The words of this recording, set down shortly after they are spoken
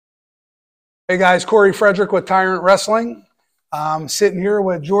Hey guys, Corey Frederick with Tyrant Wrestling. I'm sitting here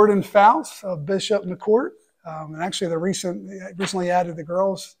with Jordyn Fouse of Bishop McCort. And actually they recently added the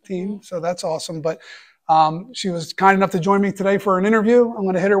girls team, so that's awesome. But she was kind enough to join me today for an interview. I'm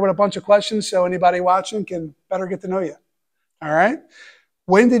going to hit her with a bunch of questions so anybody watching can better get to know you. All right?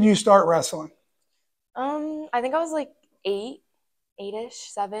 When did you start wrestling? I think I was like eight-ish,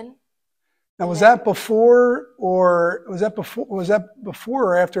 7. Now, was that before or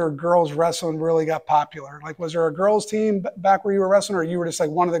after girls wrestling really got popular? Like, was there a girls team back where you were wrestling, or you were just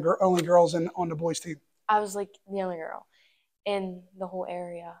like one of the only girls on the boys team? I was like the only girl in the whole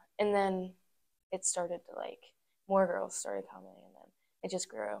area, and then it started to more girls started coming, and then it just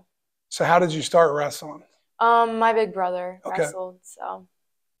grew. So, how did you start wrestling? My big brother wrestled, so.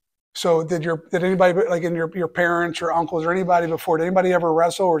 So did anybody, like in your parents, your uncles, or anybody before, did anybody ever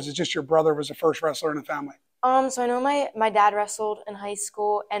wrestle, or is it just your brother was the first wrestler in the family? So I know my dad wrestled in high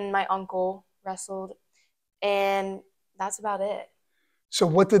school, and my uncle wrestled, and that's about it. So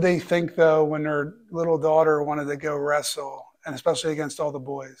what did they think, though, when their little daughter wanted to go wrestle, and especially against all the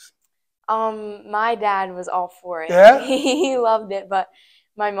boys? My dad was all for it. Yeah? He loved it, but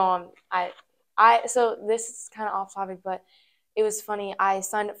my mom, so this is kind of off topic, but it was funny. I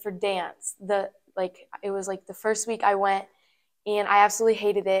signed up for dance. It was like the first week I went, and I absolutely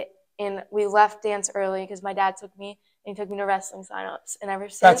hated it. And we left dance early because my dad took me, and he took me to wrestling signups. And ever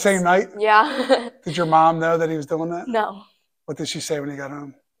since That same night? Yeah. Did your mom know that he was doing that? No. What did she say when he got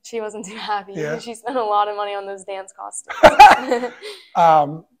home? She wasn't too happy. Yeah. She spent a lot of money on those dance costumes.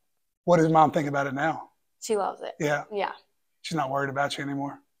 What does mom think about it now? She loves it. Yeah. Yeah. She's not worried about you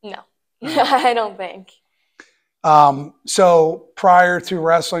anymore? No. I don't think. So prior to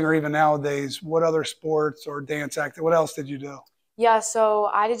wrestling, or even nowadays, what other sports or dance activity, what else did you do? Yeah, so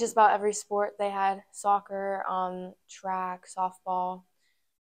I did just about every sport. They had soccer, track, softball,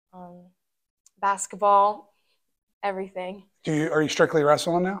 basketball, everything. Are you strictly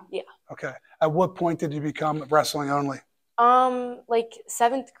wrestling now? Yeah. Okay. At what point did you become wrestling only? Like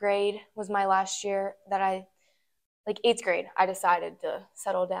 7th grade was my last year that 8th grade, I decided to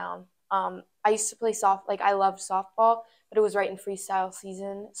settle down. I used to play I loved softball, but it was right in freestyle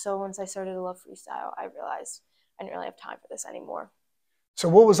season. So once I started to love freestyle, I realized I didn't really have time for this anymore. So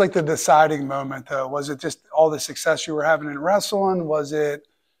what was like the deciding moment, though? Was it just all the success you were having in wrestling? Was it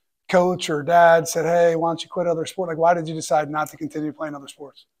coach or dad said, hey, why don't you quit other sport? Like, why did you decide not to continue playing other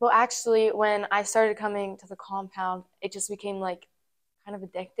sports? Well, actually, when I started coming to the compound, it just became kind of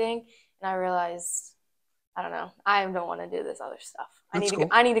addicting. And I realized, I don't know, I don't want to do this other stuff. I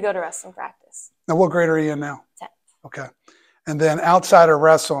need to go to wrestling practice. Now, what grade are you in now? 10th. Okay. And then outside of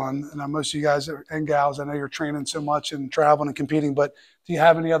wrestling, and most of you guys and gals, I know you're training so much and traveling and competing, but do you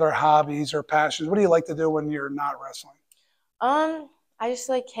have any other hobbies or passions? What do you like to do when you're not wrestling? I just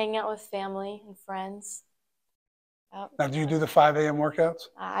like hanging out with family and friends. Now, do you do the 5 a.m. workouts?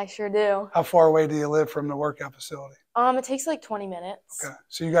 I sure do. How far away do you live from the workout facility? It takes like 20 minutes. Okay.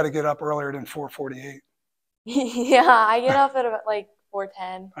 So you got to get up earlier than 4:48. Yeah, I get up at about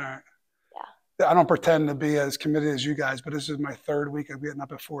 4:10. All right. Yeah. I don't pretend to be as committed as you guys, but this is my 3rd week of getting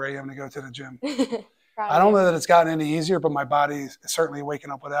up at 4 a.m. to go to the gym. I don't know that it's gotten any easier, but my body is certainly waking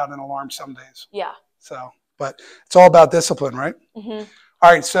up without an alarm some days. Yeah. So, but it's all about discipline, right? Mm-hmm.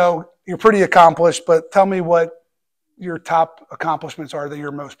 All right. So you're pretty accomplished, but tell me what your top accomplishments are that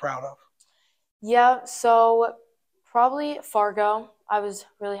you're most proud of. Yeah. So probably Fargo. I was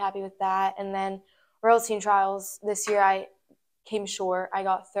really happy with that. And then World Team Trials this year, I came short. I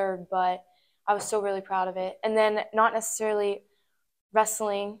got 3rd, but I was still really proud of it. And then not necessarily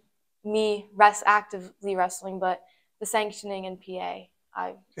wrestling, actively wrestling, but the sanctioning in PA.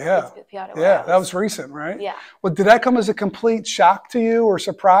 That was recent, right? Yeah. Well, did that come as a complete shock to you or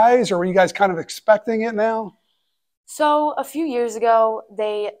surprise, or were you guys kind of expecting it now? So a few years ago,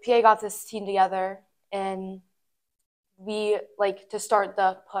 PA got this team together, and we to start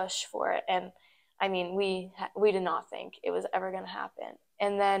the push for it. And I mean, we did not think it was ever going to happen.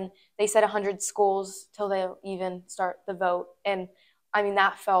 And then they said 100 schools till they even start the vote. And I mean,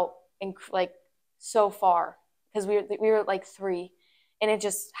 that felt so far because we were 3, and it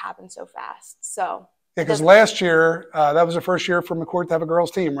just happened so fast. So yeah, because last year that was the first year for McCort to have a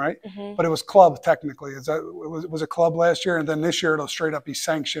girls team, right? Mm-hmm. But it was club technically. Was a club last year, and then this year it'll straight up be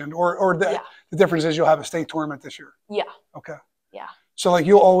sanctioned. The difference is you'll have a state tournament this year. Yeah. Okay. Yeah. So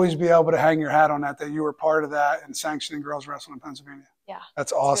you'll always be able to hang your hat on that you were part of that and sanctioning girls wrestling in Pennsylvania. Yeah.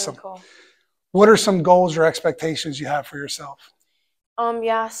 That's awesome. Really cool. What are some goals or expectations you have for yourself?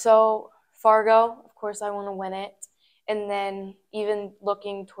 Yeah, so Fargo, of course I want to win it. And then even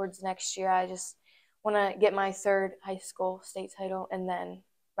looking towards next year, I just want to get my 3rd high school state title and then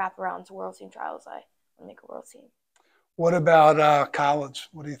wrap around to World Team Trials, I want to make a World Team. What about college?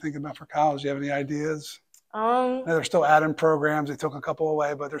 What are you thinking about for college? Do you have any ideas? They're still adding programs. They took a couple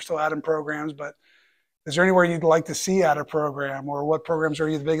away, but they're still adding programs. But is there anywhere you'd like to see add a program, or what programs are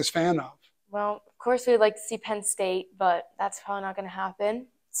you the biggest fan of? Well, of course, we'd like to see Penn State, but that's probably not going to happen.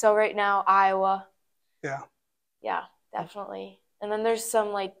 So right now, Iowa. Yeah. Yeah, definitely. And then there's some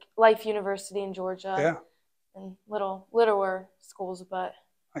like Life University in Georgia. Yeah. And littler schools, but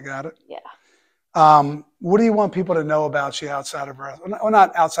I got it. Yeah. What do you want people to know about you outside of wrestling? Well,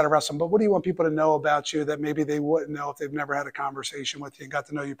 not outside of wrestling, but what do you want people to know about you that maybe they wouldn't know if they've never had a conversation with you and got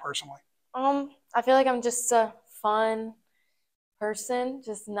to know you personally? I feel like I'm just a fun person,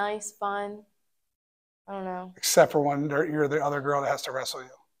 just nice, fun. I don't know. Except for when you're the other girl that has to wrestle you.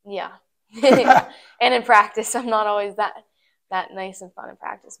 Yeah. And in practice, I'm not always that nice and fun in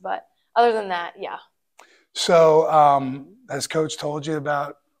practice, but other than that, yeah. So, has Coach told you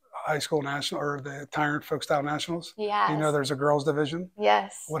about high school national or the Tyrant Folkstyle Nationals? Yes. You know there's a girls division?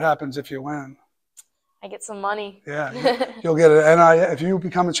 Yes. What happens if you win? I get some money. Yeah, you'll get an NIL. If you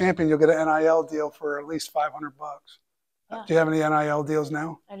become a champion, you'll get an NIL deal for at least $500. Yeah. Do you have any NIL deals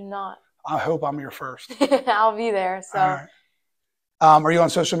now? I do not. I hope I'm your first. I'll be there. So. All right. Are you on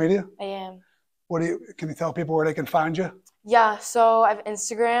social media? I am. Can you tell people where they can find you? Yeah, so I have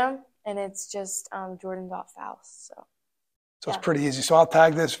Instagram, and it's just Jordyn.Fouse. So It's pretty easy. So I'll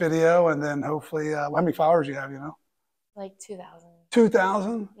tag this video, and then hopefully, how many followers do you have, you know? Like 2,000.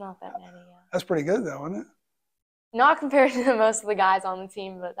 2,000? Not that many, yeah. That's pretty good, though, isn't it? Not compared to most of the guys on the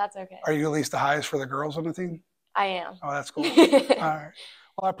team, but that's okay. Are you at least the highest for the girls on the team? I am. Oh, that's cool. All right.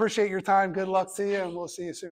 Well, I appreciate your time. Good luck to you, and we'll see you soon.